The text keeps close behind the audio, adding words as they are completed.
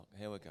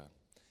Here we go.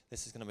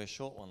 This is going to be a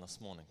short one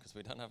this morning because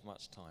we don't have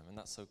much time, and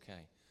that's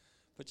okay.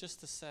 But just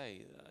to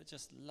say, I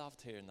just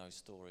loved hearing those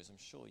stories. I'm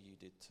sure you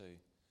did too.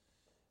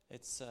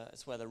 It's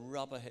where the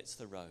rubber hits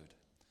the road.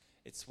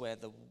 It's where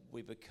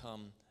we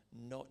become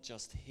not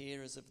just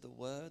hearers of the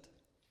word,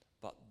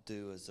 but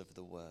doers of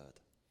the word.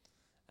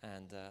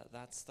 And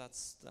that's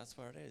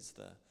where it is.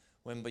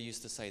 Wimber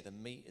used to say, the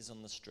meat is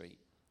on the street.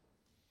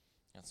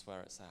 That's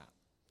where it's at.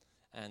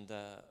 And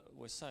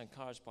we're so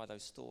encouraged by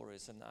those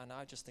stories. And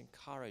I just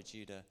encourage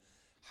you to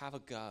have a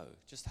go.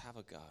 Just have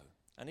a go.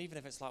 And even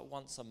if it's like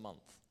once a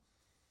month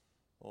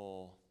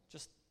or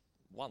just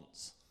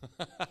once,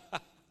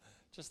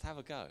 just have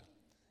a go.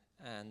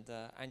 And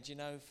you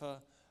know,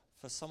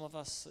 for some of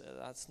us,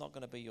 that's not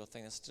going to be your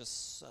thing. It's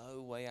just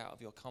so way out of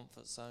your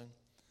comfort zone,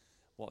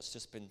 what's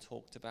just been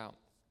talked about.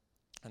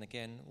 And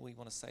again, we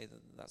want to say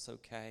that that's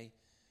okay,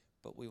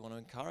 but we want to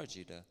encourage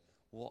you to,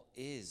 what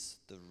is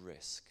the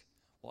risk?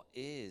 What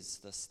is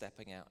the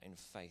stepping out in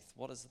faith?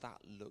 What does that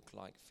look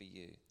like for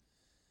you?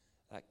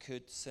 That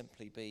could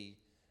simply be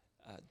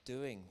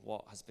doing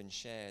what has been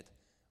shared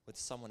with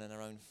someone in our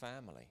own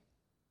family,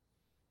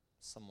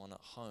 someone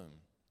at home,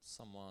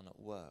 someone at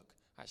work.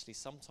 Actually,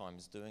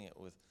 sometimes doing it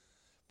with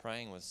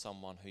praying with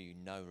someone who you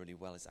know really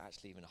well is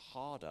actually even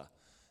harder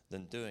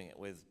than doing it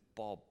with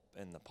Bob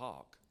in the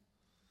park.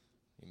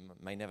 You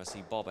may never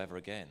see Bob ever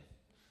again,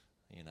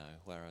 you know,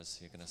 whereas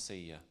you're going to see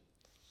your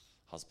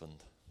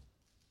husband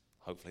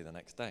hopefully the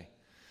next day.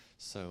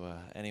 So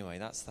anyway,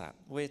 that's that.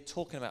 We're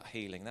talking about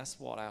healing. That's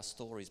what our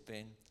story's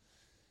been.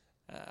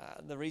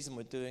 The reason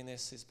we're doing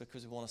this is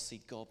because we want to see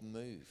God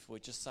move. We're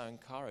just so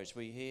encouraged.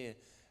 We hear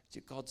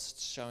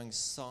God's showing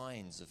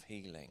signs of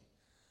healing.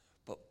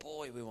 But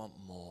boy, we want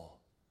more.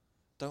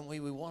 Don't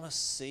we? We want to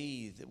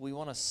see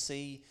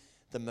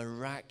the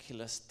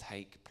miraculous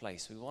take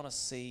place. We want to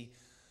see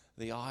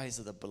the eyes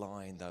of the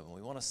blind open.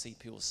 We want to see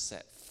people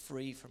set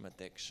free from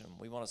addiction.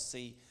 We want to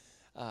see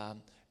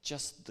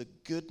just the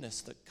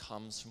goodness that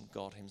comes from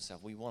God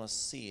himself. We want to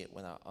see it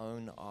with our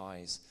own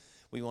eyes.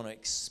 We want to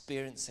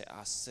experience it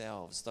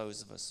ourselves,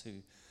 those of us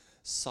who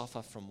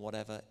suffer from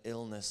whatever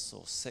illness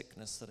or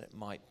sickness that it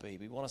might be.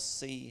 We want to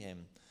see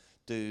him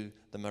do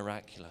the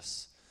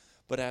miraculous.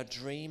 But our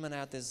dream and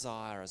our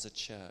desire as a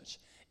church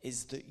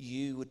is that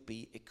you would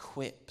be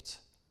equipped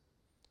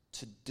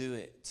to do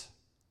it,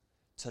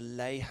 to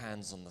lay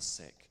hands on the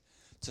sick,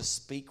 to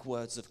speak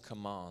words of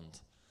command,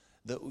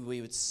 that we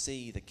would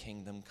see the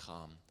kingdom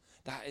come.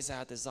 That is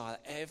our desire.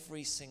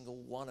 Every single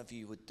one of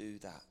you would do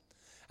that.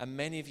 And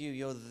many of you,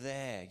 you're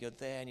there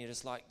and you're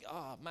just like,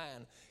 oh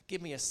man,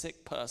 give me a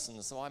sick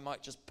person so I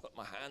might just put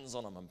my hands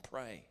on them and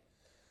pray.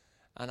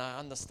 And I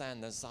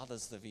understand there's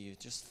others of you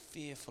just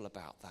fearful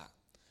about that,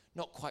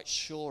 not quite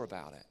sure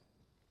about it.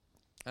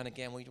 And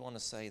again, we want to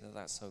say that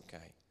that's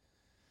okay.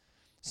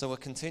 So we're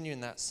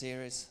continuing that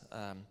series.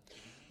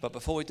 But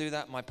before we do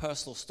that, my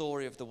personal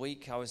story of the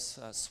week, I was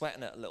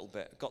sweating it a little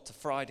bit. Got to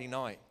Friday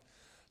night,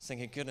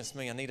 thinking, goodness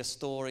me, I need a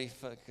story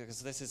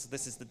because this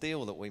is the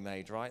deal that we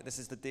made, right? This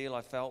is the deal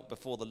I felt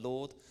before the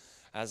Lord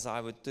as I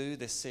would do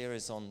this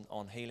series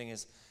on healing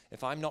is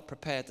if I'm not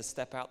prepared to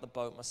step out the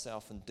boat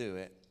myself and do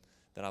it,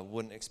 then I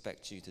wouldn't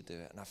expect you to do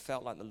it. And I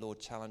felt like the Lord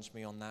challenged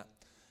me on that.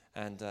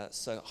 And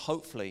so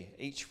hopefully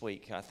each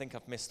week, I think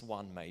I've missed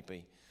one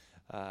maybe,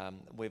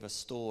 with a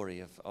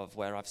story of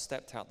where I've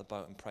stepped out the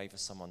boat and prayed for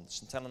someone.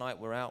 Chantel and I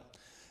were out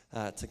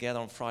together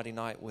on Friday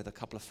night with a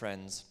couple of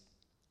friends,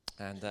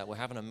 and we're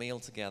having a meal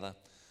together.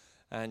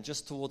 And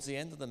just towards the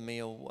end of the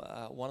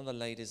meal, one of the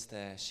ladies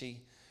there,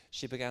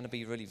 she began to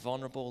be really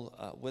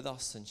vulnerable with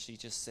us, and she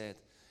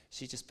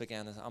just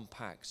began to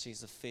unpack.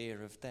 She's a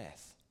fear of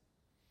death.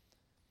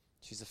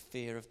 She's a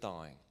fear of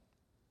dying.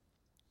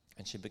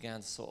 And she began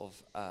to sort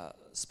of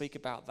speak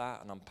about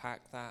that and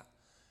unpack that.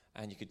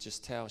 And you could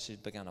just tell she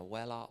began to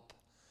well up.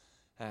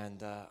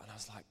 And I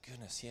was like,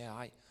 goodness, yeah,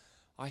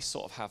 I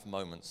sort of have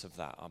moments of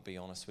that, I'll be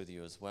honest with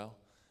you as well.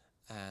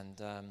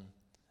 And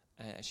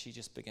she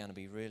just began to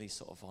be really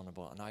sort of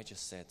vulnerable. And I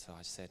just said to her,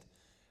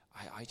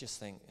 I just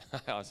think,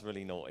 I was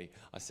really naughty.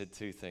 I said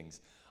two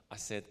things. I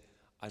said,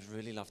 I'd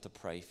really love to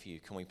pray for you.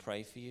 Can we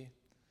pray for you?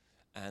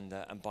 And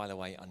by the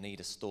way, I need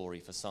a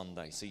story for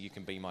Sunday, so you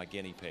can be my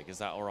guinea pig. Is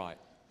that all right?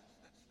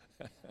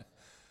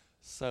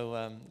 So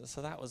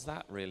that was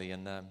that really,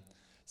 and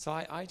so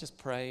I just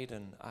prayed,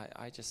 and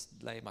I just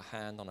laid my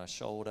hand on her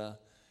shoulder.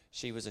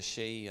 She was a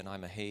she, and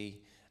I'm a he,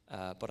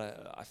 but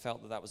I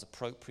felt that was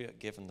appropriate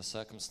given the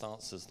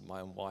circumstances. My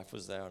own wife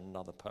was there, and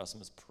another person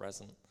was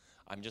present.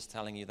 I'm just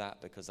telling you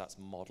that because that's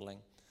modeling.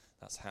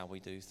 That's how we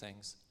do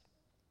things.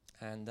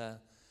 And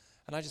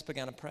I just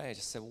began to pray. I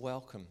just said,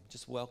 welcome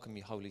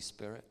you, Holy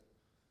Spirit,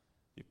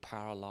 you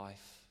power of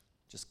life.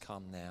 Just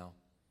come now.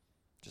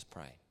 Just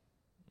pray.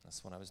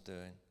 That's what I was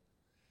doing.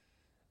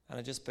 And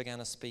I just began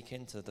to speak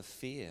into the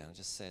fear. I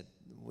just said,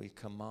 we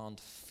command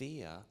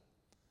fear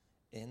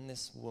in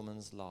this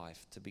woman's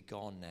life to be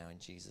gone now in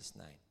Jesus'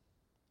 name.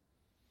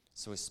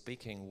 So we're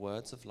speaking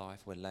words of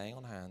life. We're laying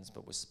on hands,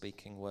 but we're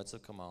speaking words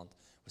of command.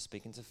 We're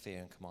speaking to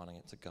fear and commanding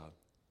it to go.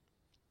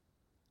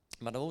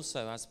 But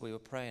also, as we were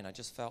praying, I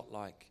just felt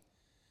like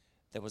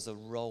there was a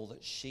role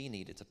that she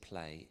needed to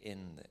play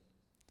in it.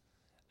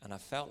 And I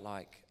felt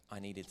like I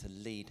needed to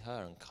lead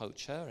her and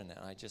coach her in it.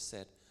 And I just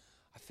said,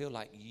 I feel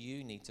like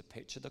you need to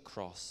picture the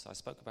cross. I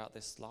spoke about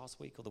this last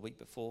week or the week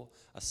before,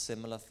 a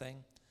similar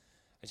thing.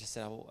 I just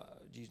said,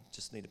 you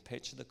just need to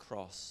picture the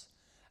cross.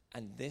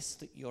 And this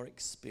that you're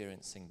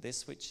experiencing,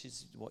 this which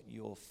is what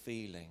you're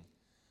feeling,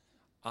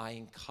 I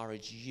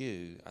encourage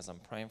you, as I'm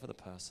praying for the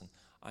person,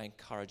 I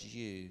encourage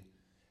you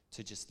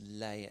to just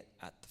lay it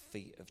at the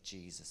feet of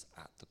Jesus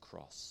at the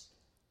cross.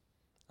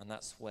 And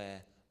that's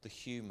where the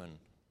human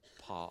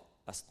part,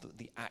 that's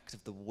the act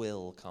of the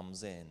will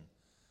comes in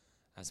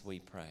as we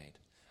prayed.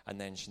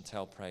 And then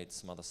Chantel prayed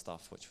some other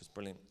stuff, which was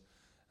brilliant.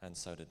 And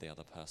so did the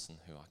other person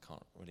who I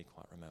can't really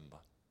quite remember.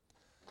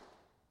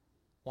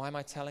 Why am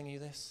I telling you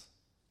this?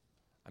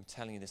 I'm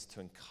telling you this to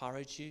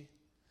encourage you.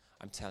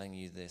 I'm telling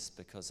you this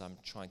because I'm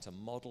trying to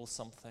model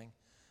something,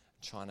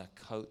 trying to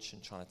coach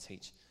and trying to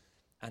teach.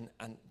 And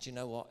do you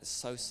know what? It's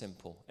so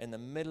simple. In the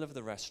middle of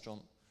the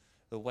restaurant,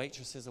 the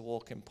waitresses are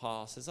walking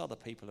past. There's other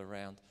people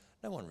around.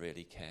 No one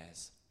really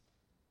cares.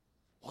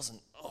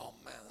 Oh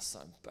man, that's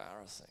so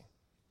embarrassing.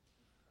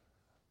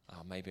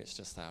 Oh, maybe it's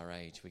just our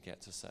age. We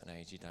get to a certain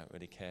age, you don't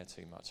really care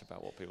too much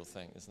about what people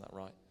think. Isn't that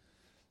right?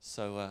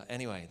 So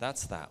anyway,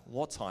 that's that.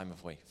 What time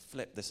have we?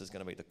 Flip, this is going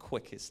to be the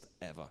quickest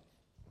ever.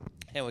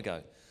 Here we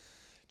go.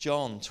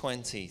 John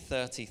 20,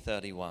 30,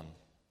 31.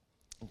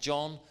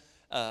 John,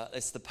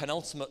 it's the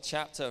penultimate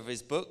chapter of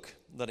his book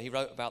that he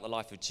wrote about the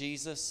life of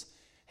Jesus.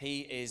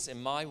 He is,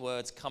 in my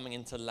words, coming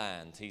into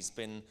land. He's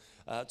been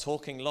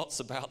talking lots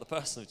about the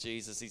person of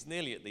Jesus. He's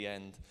nearly at the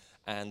end.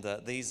 And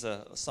these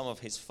are some of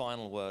his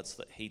final words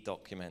that he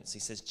documents. He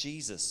says,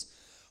 Jesus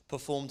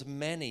performed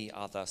many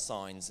other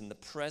signs in the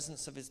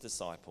presence of his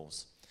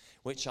disciples,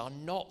 which are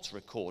not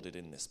recorded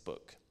in this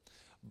book.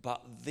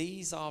 But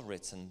these are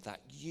written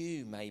that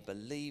you may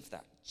believe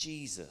that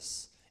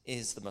Jesus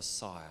is the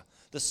Messiah,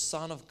 the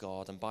Son of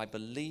God, and by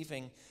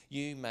believing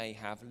you may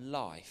have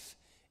life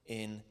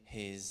in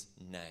his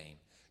name.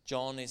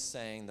 John is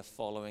saying the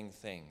following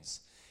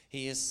things.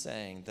 He is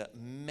saying that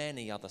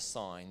many other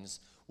signs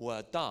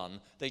were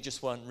done, they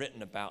just weren't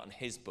written about in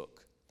his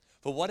book.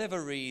 For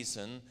whatever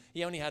reason,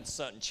 he only had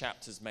certain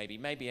chapters maybe.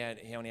 Maybe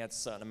he only had a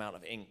certain amount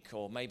of ink,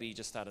 or maybe he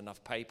just had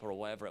enough paper or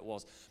whatever it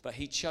was. But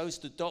he chose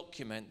to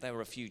document. There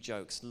were a few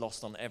jokes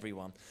lost on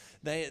everyone.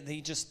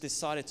 He just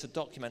decided to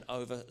document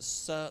over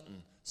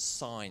certain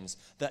signs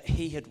that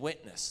he had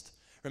witnessed.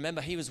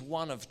 Remember, he was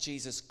one of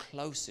Jesus'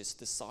 closest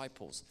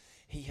disciples.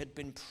 He had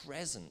been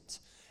present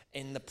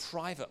in the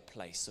private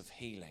place of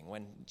healing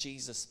when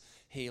Jesus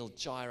healed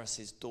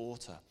Jairus'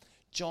 daughter.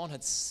 John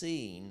had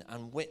seen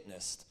and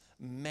witnessed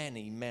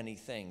many, many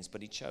things,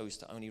 but he chose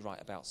to only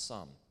write about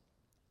some.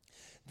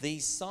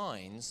 These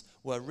signs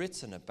were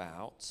written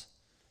about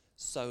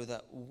so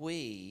that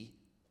we,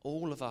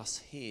 all of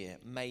us here,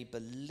 may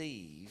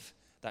believe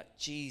that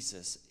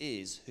Jesus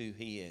is who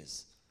he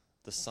is,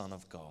 the Son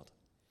of God.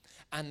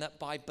 And that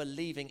by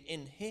believing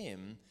in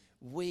him,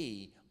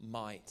 we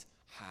might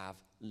have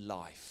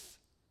life.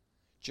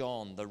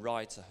 John, the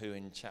writer, who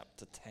in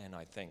chapter 10,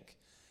 I think,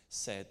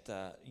 said,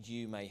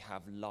 you may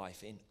have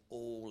life in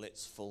all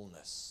its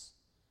fullness.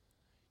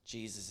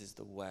 Jesus is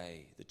the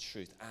way, the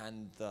truth,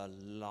 and the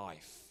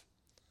life.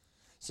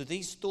 So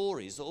these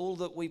stories, all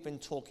that we've been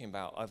talking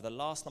about over the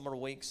last number of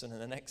weeks and in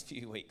the next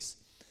few weeks,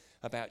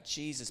 about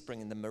Jesus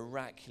bringing the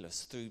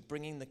miraculous, through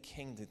bringing the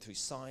kingdom, through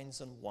signs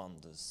and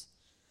wonders,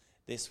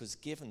 this was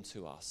given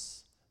to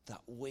us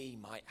that we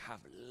might have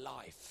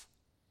life,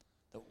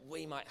 that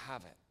we might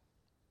have it.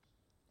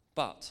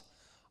 But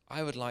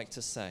I would like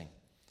to say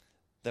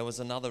there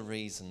was another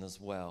reason as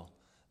well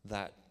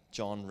that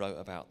John wrote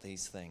about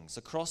these things.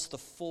 Across the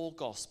four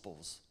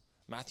Gospels,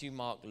 Matthew,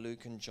 Mark,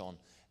 Luke, and John,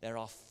 there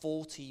are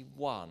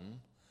 41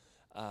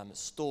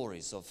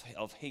 stories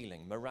of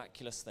healing,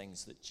 miraculous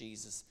things that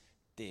Jesus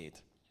did.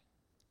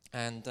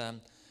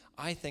 And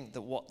I think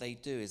that what they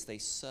do is they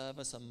serve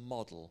as a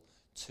model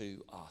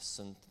to us.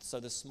 And so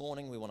this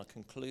morning we want to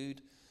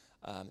conclude.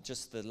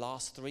 Just the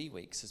last 3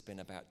 weeks has been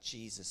about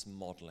Jesus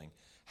modeling.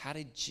 How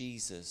did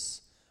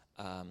Jesus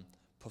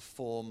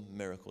perform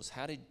miracles?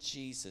 How did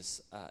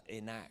Jesus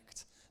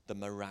enact the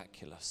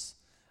miraculous?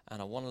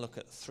 And I want to look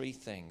at 3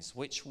 things.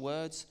 Which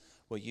words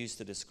were used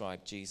to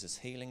describe Jesus'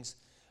 healings?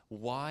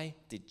 Why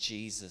did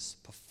Jesus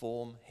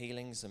perform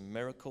healings and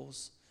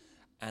miracles?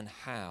 And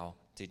how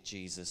did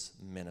Jesus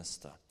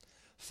minister?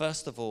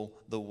 First of all,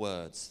 the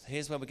words.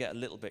 Here's where we get a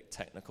little bit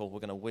technical. We're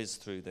going to whiz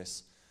through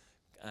this.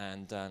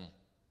 And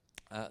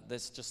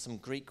there's just some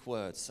Greek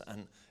words.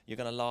 And you're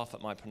going to laugh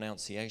at my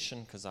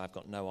pronunciation because I've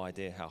got no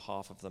idea how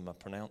half of them are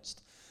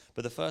pronounced.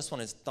 But the first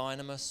one is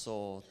dynamis,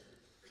 or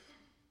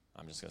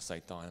I'm just going to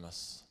say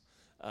dynamis,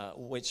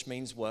 which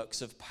means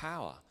works of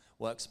power.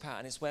 Works of power.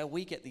 And it's where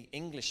we get the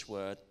English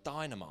word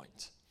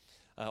dynamite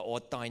or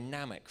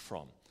dynamic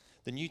from.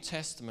 The New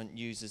Testament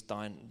uses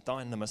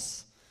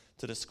dynamis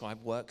to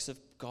describe works of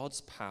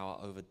God's power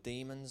over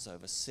demons,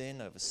 over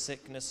sin, over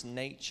sickness,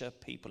 nature,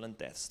 people, and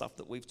death, stuff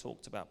that we've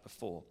talked about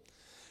before.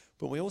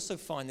 But we also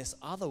find this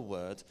other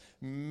word,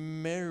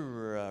 minisrty,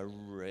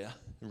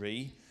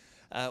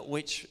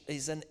 which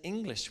is an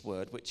English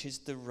word which is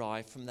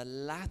derived from the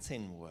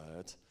Latin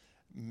word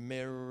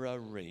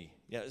mirari.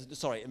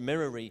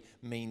 Mirari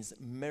means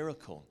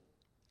miracle.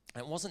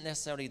 And it wasn't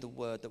necessarily the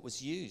word that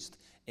was used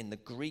in the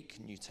Greek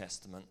New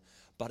Testament,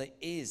 but it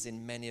is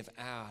in many of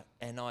our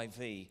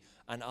NIV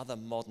and other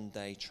modern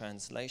day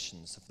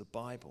translations of the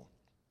Bible.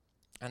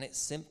 And it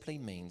simply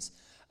means,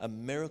 a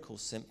miracle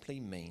simply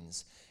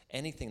means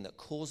anything that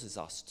causes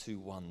us to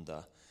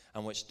wonder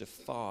and which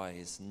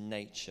defies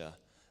nature's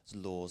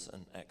laws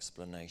and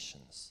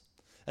explanations.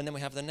 And then we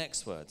have the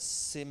next word,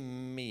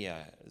 simia.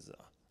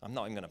 I'm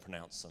not even going to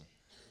pronounce them.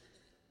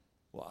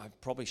 Well, I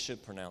probably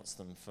should pronounce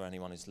them for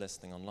anyone who's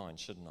listening online,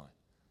 shouldn't I?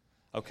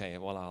 Okay,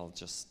 well, I'll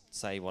just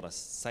say what I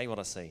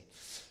see.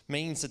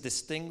 Means a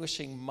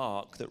distinguishing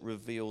mark that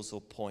reveals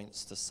or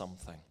points to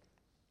something.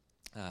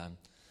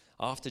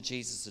 After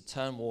Jesus had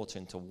turned water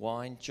into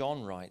wine,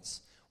 John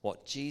writes,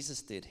 what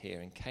Jesus did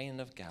here in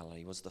Cana of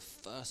Galilee was the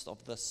first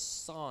of the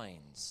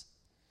signs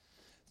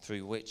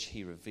through which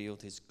he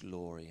revealed his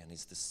glory, and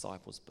his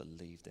disciples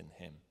believed in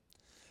him.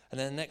 And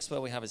then the next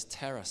word we have is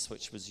teras,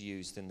 which was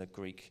used in the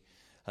Greek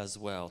as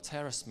well.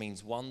 Teras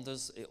means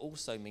wonders. It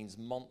also means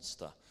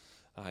monster.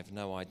 I have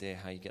no idea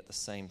how you get the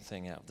same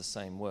thing out of the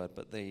same word,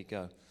 but there you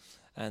go.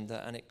 And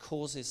it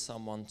causes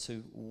someone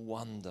to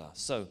wonder.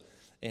 So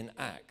in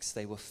Acts,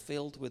 they were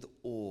filled with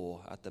awe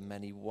at the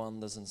many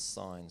wonders and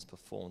signs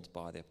performed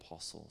by the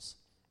apostles.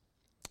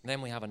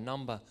 Then we have a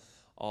number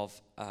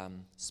of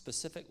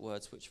specific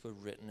words which were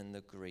written in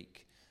the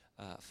Greek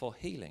for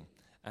healing.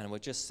 And we're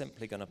just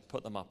simply going to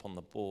put them up on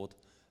the board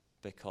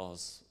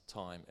because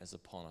time is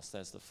upon us.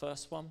 There's the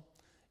first one.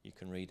 You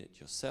can read it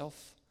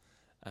yourself.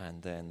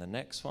 And then the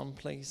next one,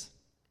 please.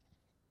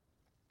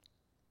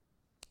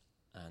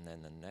 And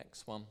then the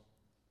next one.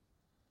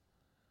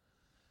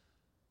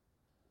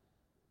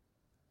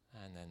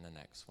 And then the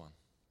next one.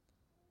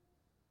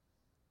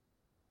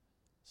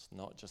 It's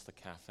not just the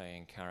cafe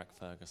in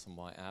Carrickfergus and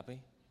White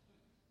Abbey.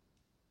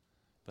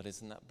 But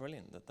isn't that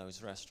brilliant that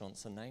those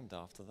restaurants are named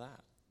after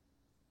that?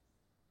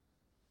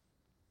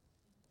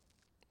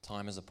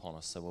 Time is upon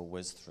us, so we'll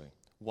whiz through.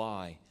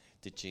 Why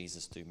did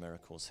Jesus do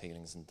miracles,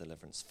 healings, and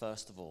deliverance?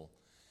 First of all,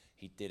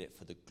 he did it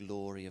for the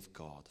glory of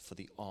God, for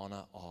the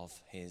honor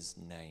of his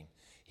name.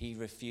 He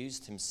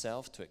refused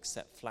himself to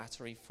accept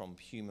flattery from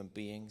human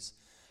beings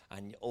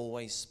and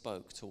always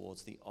spoke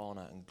towards the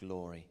honor and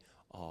glory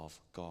of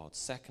God.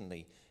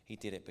 Secondly, he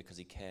did it because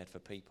he cared for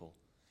people.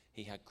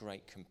 He had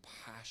great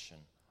compassion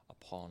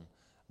upon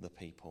the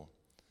people.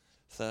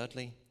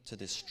 Thirdly, to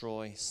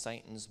destroy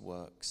Satan's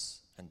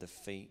works and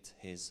defeat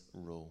his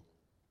rule.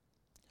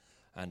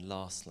 And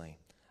lastly,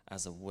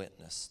 as a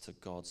witness to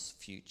God's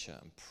future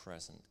and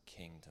present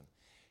kingdom.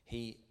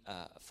 He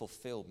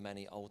fulfilled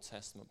many Old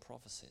Testament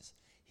prophecies.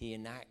 He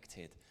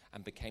enacted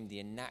and became the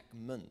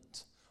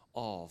enactment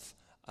of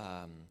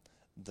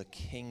the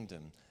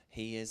kingdom.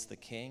 He is the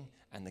king,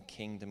 and the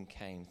kingdom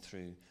came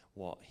through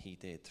what he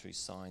did, through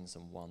signs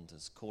and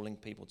wonders, calling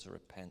people to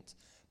repent,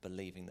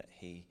 believing that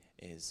he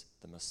is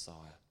the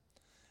Messiah.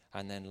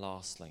 And then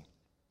lastly,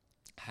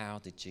 how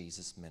did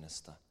Jesus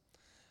minister?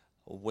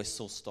 A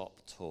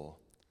whistle-stop tour.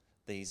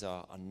 These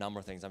are a number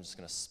of things. I'm just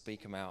going to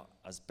speak them out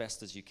as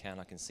best as you can.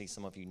 I can see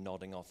some of you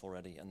nodding off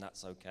already, and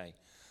that's okay.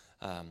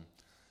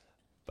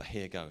 But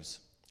here goes.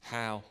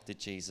 How did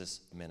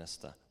Jesus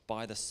minister?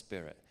 By the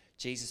Spirit.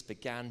 Jesus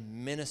began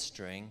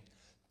ministering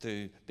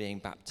through being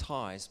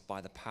baptized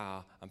by the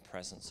power and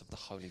presence of the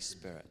Holy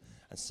Spirit.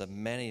 And so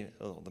many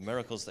of the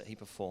miracles that he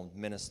performed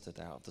ministered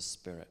out of the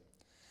Spirit.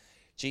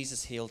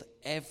 Jesus healed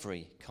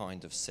every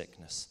kind of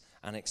sickness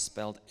and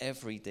expelled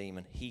every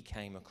demon he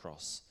came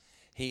across.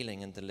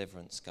 Healing and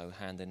deliverance go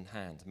hand in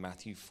hand.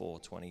 Matthew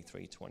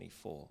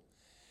 4:23-24.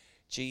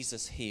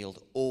 Jesus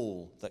healed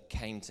all that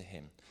came to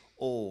him,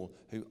 all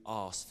who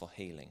asked for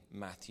healing.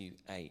 Matthew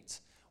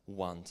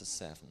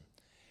 8:1-7.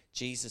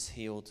 Jesus'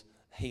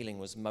 healing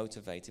was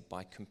motivated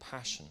by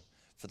compassion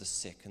for the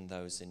sick and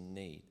those in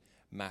need.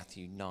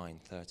 Matthew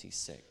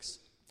 9:36.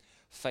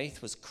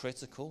 Faith was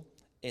critical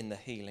in the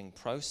healing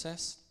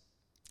process.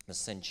 The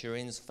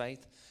centurion's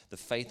faith, the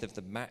faith of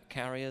the mat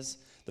carriers,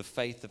 the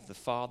faith of the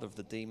father of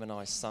the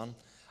demonized son.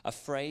 A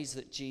phrase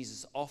that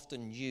Jesus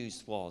often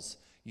used was,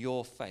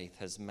 "Your faith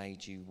has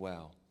made you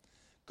well."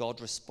 God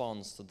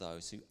responds to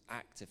those who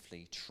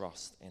actively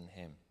trust in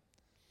him.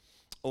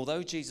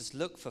 Although Jesus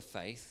looked for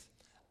faith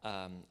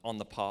on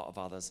the part of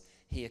others,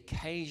 he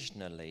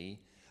occasionally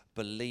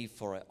believed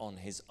for it on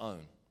his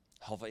own,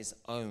 of his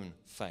own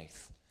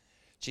faith.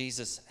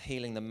 Jesus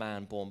healing the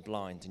man born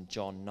blind in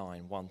John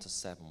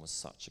 9:1-7 was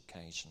such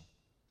occasion.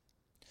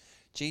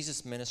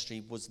 Jesus'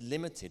 ministry was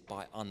limited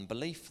by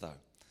unbelief, though.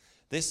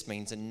 This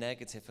means a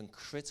negative and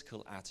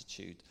critical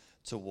attitude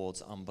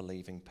towards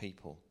unbelieving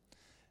people.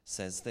 It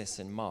says this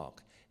in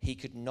Mark, he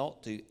could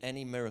not do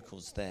any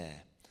miracles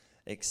there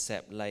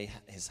except lay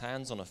his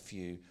hands on a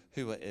few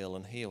who were ill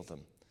and heal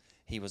them.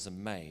 He was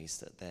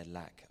amazed at their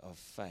lack of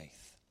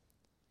faith.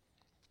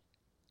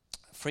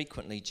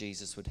 Frequently,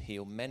 Jesus would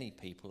heal many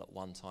people at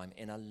one time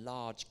in a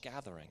large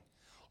gathering.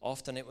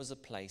 Often it was a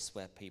place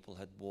where people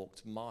had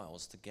walked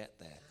miles to get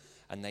there,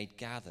 and they'd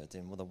gathered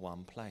in the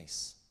one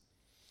place.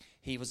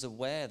 He was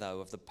aware,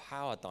 though, of the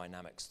power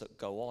dynamics that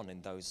go on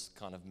in those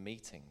kind of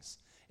meetings,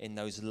 in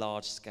those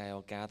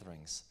large-scale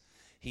gatherings.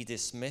 He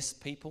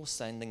dismissed people,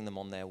 sending them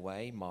on their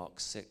way, Mark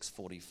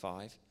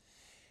 6:45.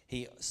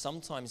 He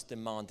sometimes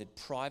demanded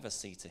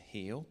privacy to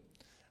heal,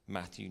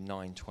 Matthew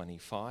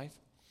 9:25.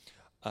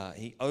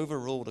 He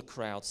overruled a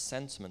crowd's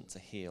sentiment to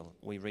heal.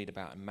 We read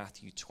about in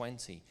Matthew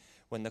 20,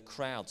 when the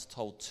crowds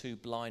told two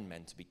blind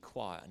men to be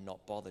quiet and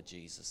not bother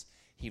Jesus,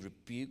 he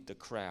rebuked the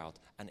crowd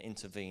and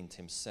intervened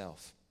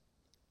himself.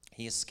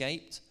 He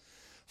escaped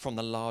from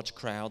the large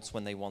crowds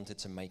when they wanted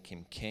to make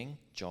him king,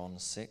 John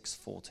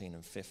 6:14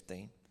 and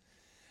 15.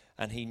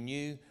 And he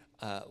knew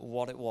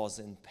what it was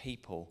in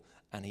people,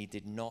 and he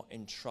did not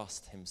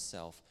entrust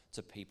himself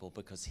to people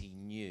because he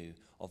knew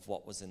of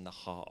what was in the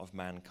heart of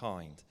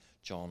mankind,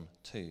 John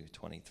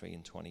 2:23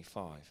 and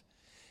 25.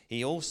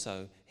 He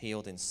also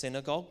healed in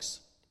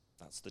synagogues,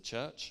 that's the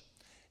church.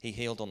 He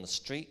healed on the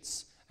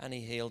streets, and he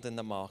healed in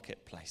the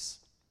marketplace.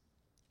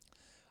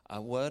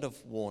 A word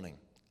of warning,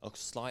 a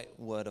slight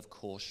word of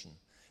caution.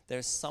 There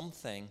is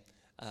something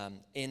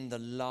in the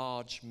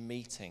large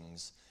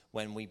meetings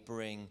when we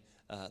bring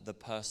the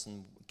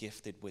person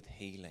gifted with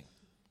healing.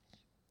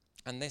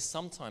 And this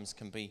sometimes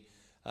can be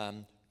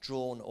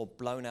drawn or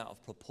blown out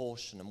of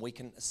proportion, and we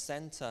can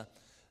center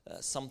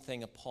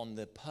something upon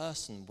the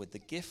person with the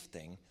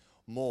gifting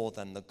more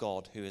than the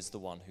God who is the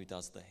one who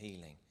does the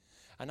healing.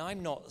 And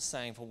I'm not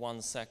saying for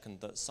 1 second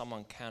that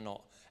someone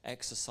cannot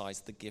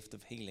exercise the gift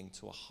of healing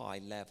to a high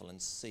level and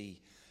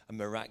see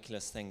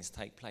miraculous things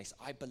take place.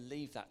 I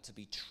believe that to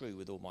be true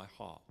with all my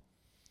heart,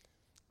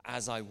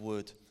 as I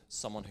would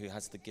someone who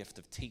has the gift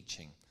of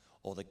teaching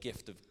or the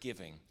gift of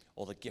giving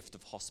or the gift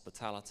of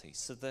hospitality.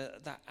 So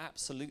that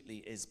absolutely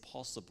is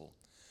possible.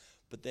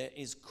 But there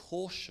is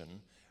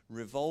caution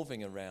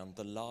revolving around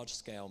the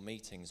large-scale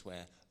meetings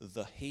where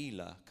the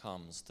healer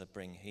comes to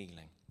bring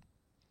healing.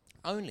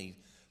 Only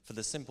for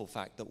the simple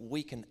fact that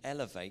we can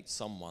elevate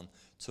someone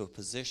to a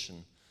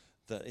position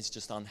that is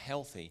just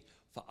unhealthy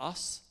for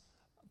us,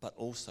 but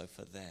also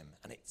for them.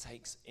 And it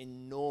takes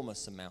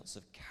enormous amounts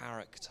of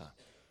character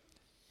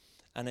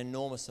and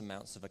enormous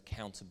amounts of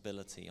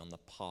accountability on the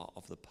part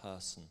of the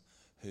person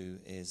who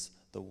is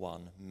the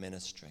one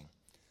ministering.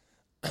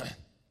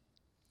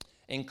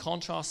 In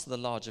contrast to the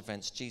large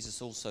events,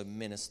 Jesus also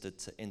ministered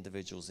to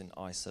individuals in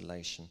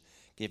isolation,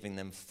 giving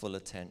them full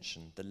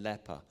attention. The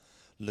leper,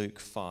 Luke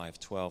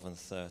 5:12 and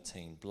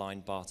 13.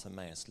 Blind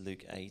Bartimaeus,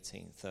 Luke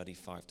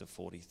 18:35 to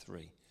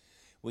 43.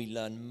 We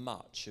learn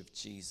much of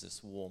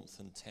Jesus' warmth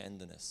and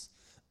tenderness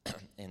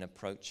in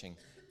approaching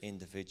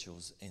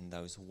individuals in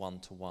those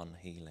one-to-one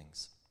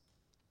healings.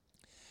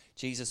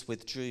 Jesus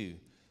withdrew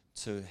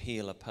to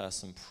heal a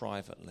person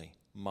privately,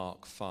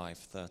 Mark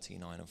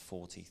 5:39 and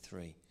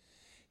 43.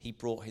 He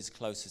brought his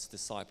closest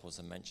disciples,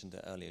 I mentioned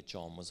it earlier,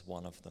 John was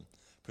one of them,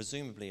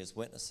 presumably as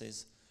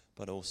witnesses,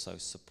 but also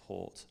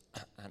support,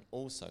 and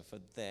also for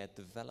their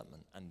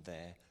development and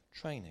their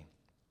training.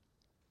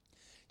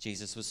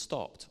 Jesus was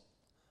stopped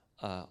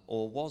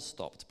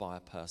by a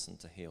person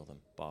to heal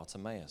them,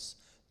 Bartimaeus,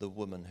 the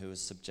woman who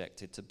was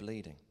subjected to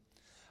bleeding.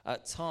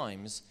 At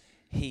times,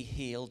 he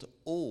healed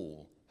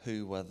all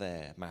who were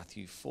there,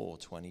 Matthew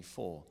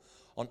 4:24.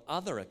 On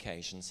other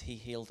occasions, he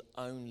healed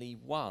only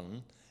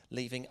one,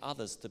 leaving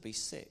others to be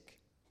sick.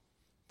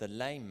 The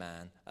lame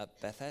man at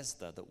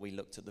Bethesda that we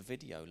looked at the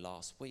video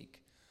last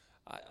week,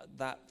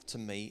 that to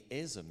me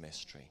is a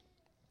mystery.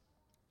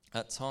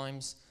 At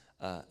times,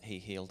 he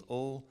healed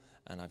all,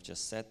 and I've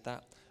just said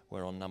that.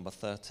 We're on number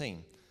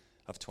 13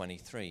 of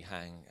 23.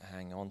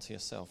 Hang on to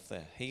yourself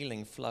there.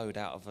 Healing flowed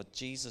out of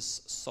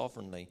Jesus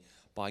sovereignly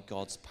by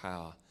God's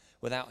power.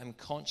 Without him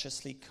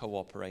consciously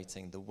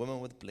cooperating, the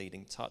woman with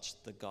bleeding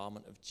touched the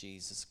garment of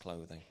Jesus'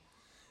 clothing,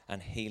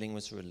 and healing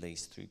was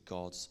released through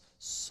God's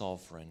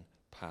sovereign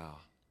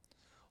power.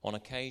 On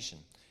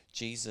occasion,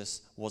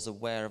 Jesus was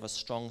aware of a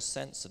strong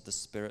sense of the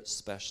Spirit's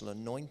special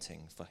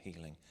anointing for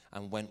healing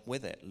and went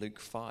with it, Luke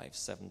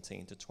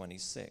 5:17 to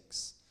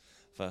 26.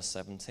 Verse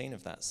 17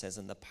 of that says,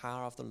 "And the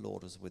power of the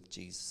Lord was with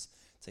Jesus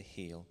to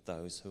heal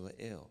those who are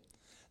ill."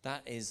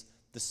 That is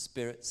the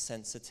Spirit's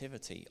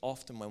sensitivity.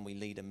 Often when we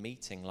lead a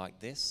meeting like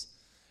this,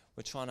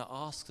 we're trying to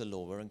ask the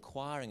Lord, we're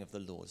inquiring of the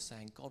Lord,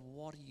 saying, God,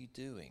 what are you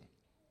doing?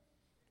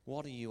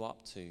 What are you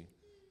up to?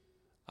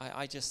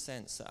 I just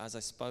sense that as I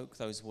spoke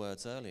those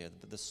words earlier,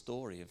 the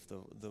story of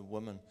the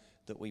woman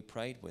that we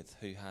prayed with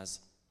who has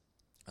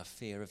a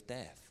fear of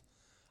death.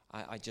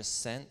 I just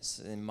sense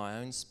in my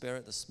own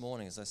spirit this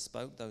morning as I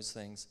spoke those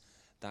things,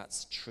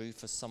 that's true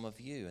for some of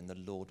you, and the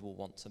Lord will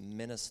want to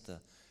minister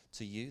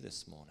to you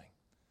this morning.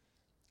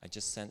 I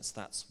just sense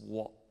that's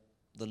what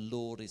the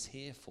Lord is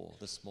here for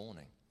this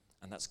morning,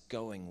 and that's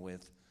going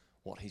with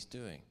what he's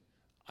doing.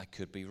 I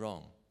could be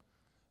wrong,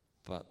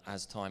 but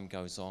as time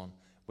goes on,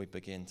 we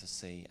begin to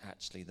see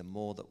actually the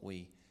more that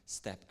we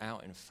step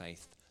out in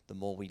faith, the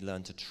more we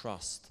learn to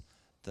trust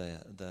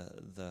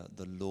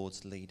the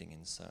Lord's leading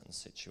in certain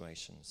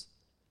situations.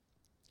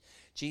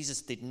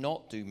 Jesus did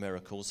not do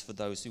miracles for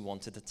those who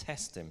wanted to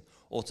test him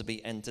or to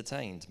be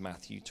entertained,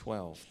 Matthew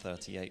 12,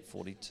 38,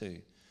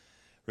 42.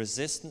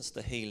 Resistance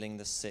to healing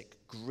the sick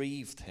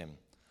grieved him,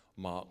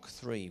 Mark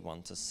 3,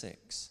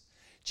 1-6.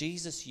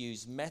 Jesus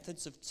used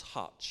methods of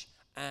touch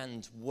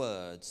and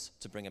words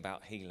to bring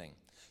about healing.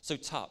 So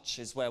touch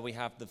is where we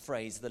have the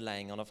phrase, the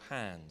laying on of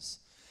hands.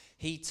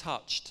 He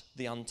touched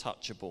the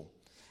untouchable,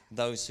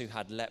 those who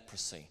had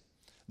leprosy,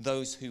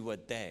 those who were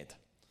dead.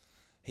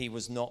 He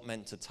was not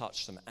meant to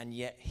touch them, and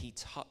yet he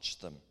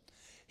touched them.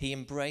 He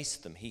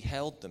embraced them, he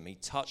held them, he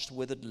touched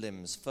withered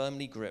limbs,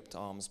 firmly gripped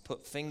arms,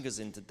 put fingers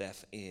into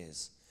deaf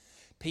ears.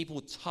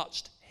 People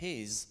touched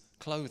his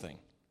clothing.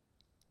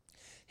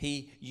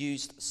 He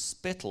used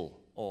spittle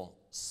or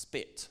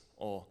spit,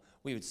 or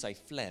we would say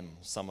phlegm,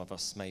 some of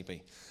us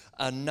maybe,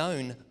 a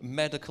known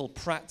medical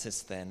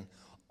practice then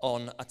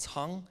on a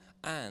tongue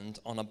and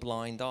on a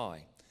blind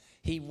eye.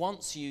 He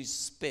once used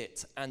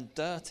spit and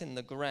dirt in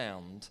the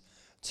ground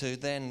to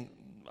then,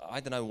 I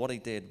don't know what he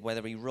did,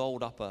 whether he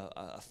rolled up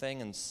a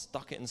thing and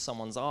stuck it in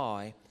someone's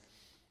eye.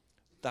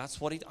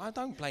 That's what I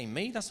don't blame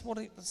me, that's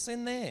what's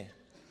in there.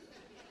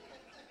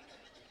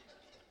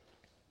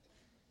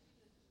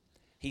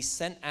 He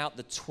sent out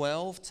the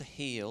 12 to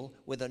heal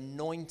with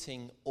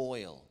anointing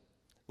oil,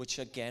 which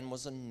again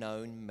was a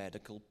known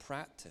medical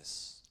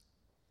practice.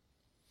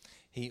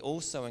 He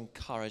also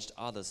encouraged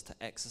others to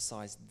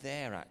exercise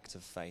their act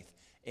of faith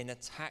in a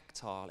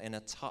tactile, in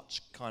a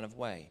touch kind of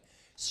way.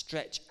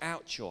 Stretch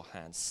out your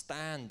hands,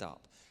 stand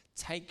up,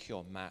 take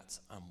your mat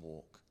and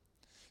walk.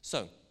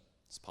 So,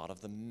 it's part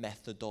of the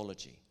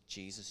methodology.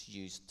 Jesus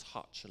used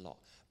touch a lot,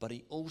 but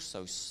he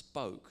also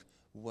spoke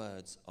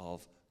words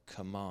of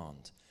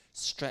command.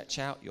 Stretch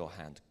out your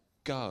hand,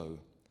 go,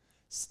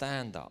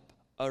 stand up,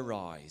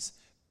 arise,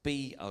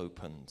 be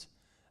opened.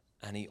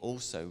 And he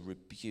also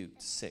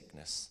rebuked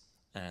sickness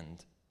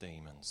and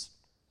demons.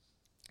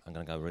 I'm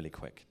going to go really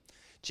quick.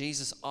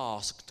 Jesus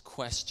asked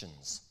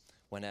questions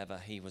whenever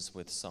he was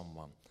with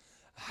someone.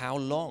 How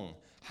long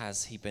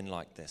has he been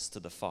like this, to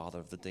the father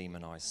of the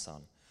demonized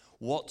son?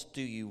 What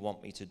do you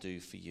want me to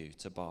do for you,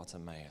 to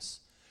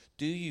Bartimaeus?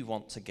 Do you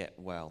want to get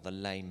well, the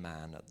lame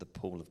man at the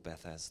pool of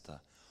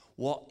Bethesda?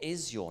 What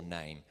is your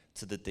name,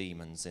 to the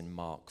demons in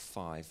Mark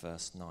 5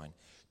 verse 9?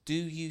 Do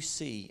you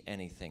see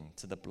anything,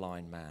 to the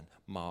blind man,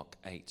 Mark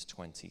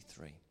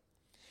 8:23?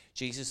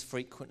 Jesus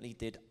frequently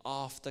did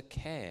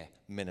aftercare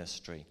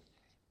ministry,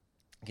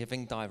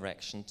 giving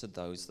direction to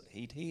those that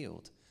he'd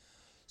healed.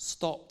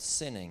 Stop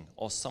sinning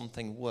or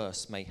something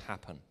worse may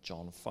happen,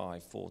 John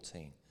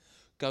 5:14.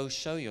 Go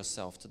show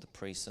yourself to the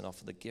priests and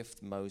offer the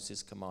gift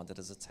Moses commanded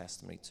as a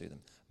testimony to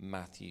them,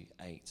 Matthew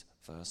 8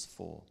 verse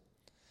 4.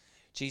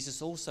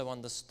 Jesus also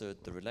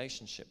understood the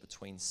relationship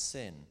between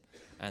sin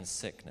and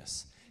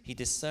sickness. He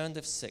discerned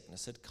if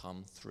sickness had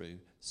come through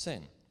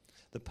sin.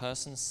 The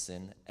person's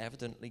sin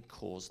evidently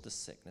caused the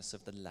sickness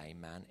of the lame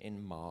man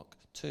in Mark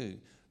 2,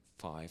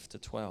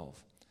 5-12.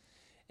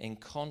 In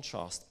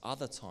contrast,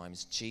 other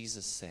times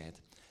Jesus said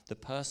the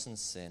person's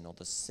sin or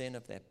the sin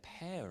of their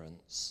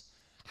parents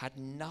had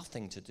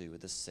nothing to do with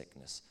the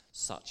sickness,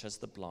 such as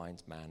the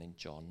blind man in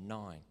John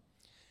 9.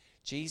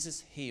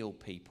 Jesus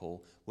healed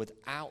people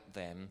without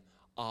them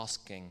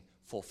asking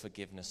for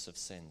forgiveness of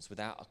sins,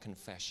 without a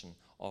confession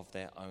of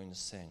their own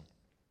sin.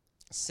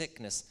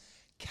 Sickness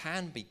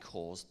can be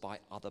caused by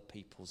other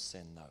people's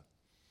sin, though.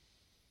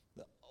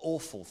 The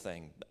awful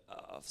thing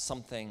of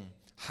something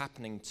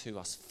happening to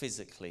us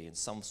physically in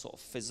some sort of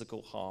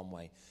physical harm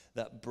way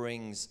that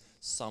brings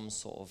some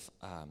sort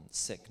of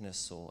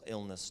sickness or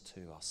illness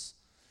to us.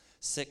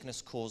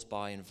 Sickness caused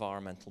by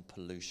environmental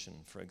pollution,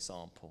 for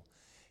example.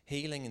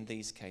 Healing in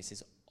these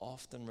cases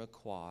often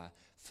require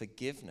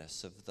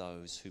forgiveness of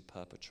those who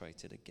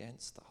perpetrated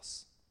against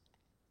us.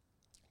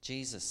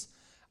 Jesus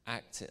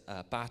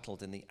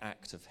battled in the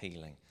act of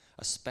healing,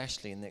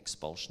 especially in the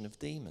expulsion of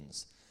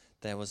demons.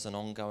 There was an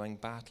ongoing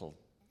battle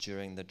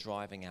during the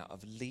driving out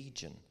of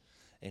Legion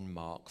in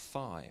Mark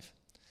 5.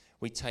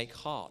 We take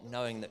heart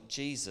knowing that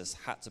Jesus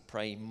had to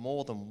pray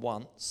more than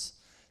once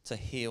to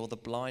heal the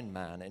blind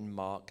man in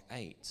Mark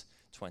 8,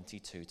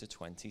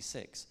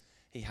 22-26.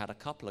 He had a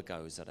couple of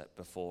goes at it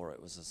before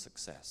it was a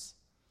success.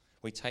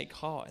 We take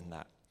heart in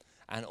that,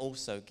 and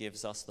also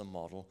gives us the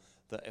model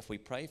that if we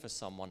pray for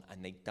someone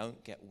and they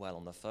don't get well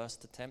on the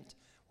first attempt,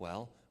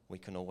 well, we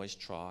can always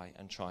try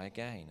and try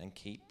again and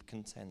keep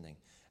contending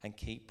and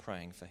keep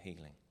praying for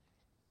healing.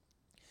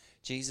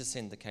 Jesus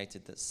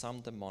indicated that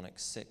some demonic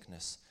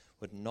sickness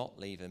would not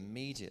leave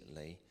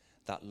immediately,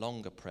 that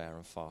longer prayer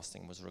and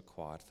fasting was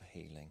required for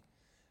healing,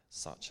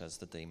 such as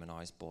the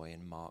demonized boy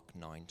in Mark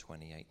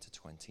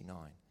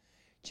 9:28-29.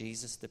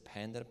 Jesus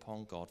depended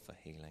upon God for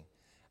healing,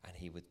 and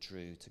he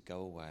withdrew to go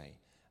away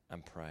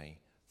and pray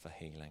for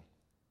healing.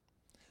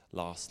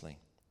 Lastly,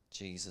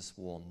 Jesus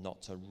warned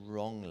not to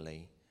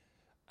wrongly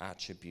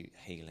attribute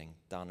healing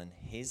done in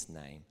his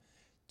name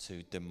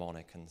to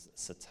demonic and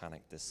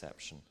satanic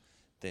deception.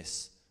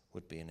 This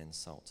would be an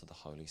insult to the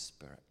Holy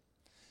Spirit.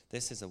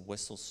 This is a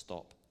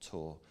whistle-stop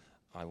tour.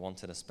 I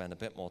wanted to spend a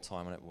bit more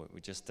time on it.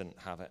 We just didn't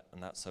have it,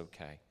 and that's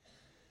okay.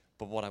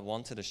 But what I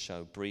wanted to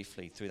show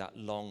briefly through that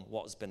long,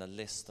 what has been a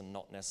list and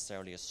not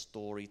necessarily a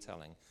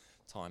storytelling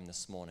time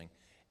this morning,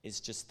 is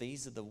just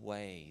these are the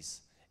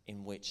ways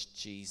in which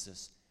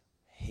Jesus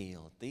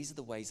healed. These are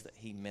the ways that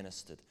he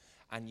ministered.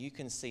 And you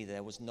can see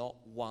there was not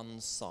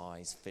one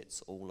size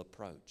fits all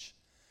approach.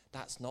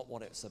 That's not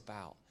what it's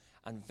about.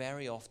 And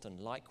very often,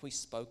 like we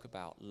spoke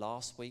about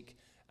last week,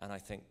 and I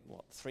think,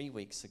 3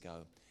 weeks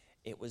ago,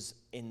 it was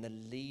in the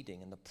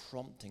leading and the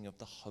prompting of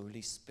the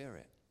Holy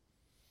Spirit.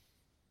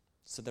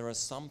 So there are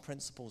some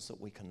principles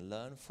that we can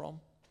learn from,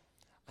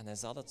 and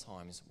there's other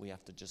times we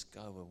have to just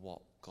go with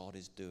what God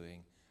is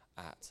doing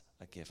at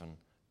a given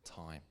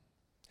time.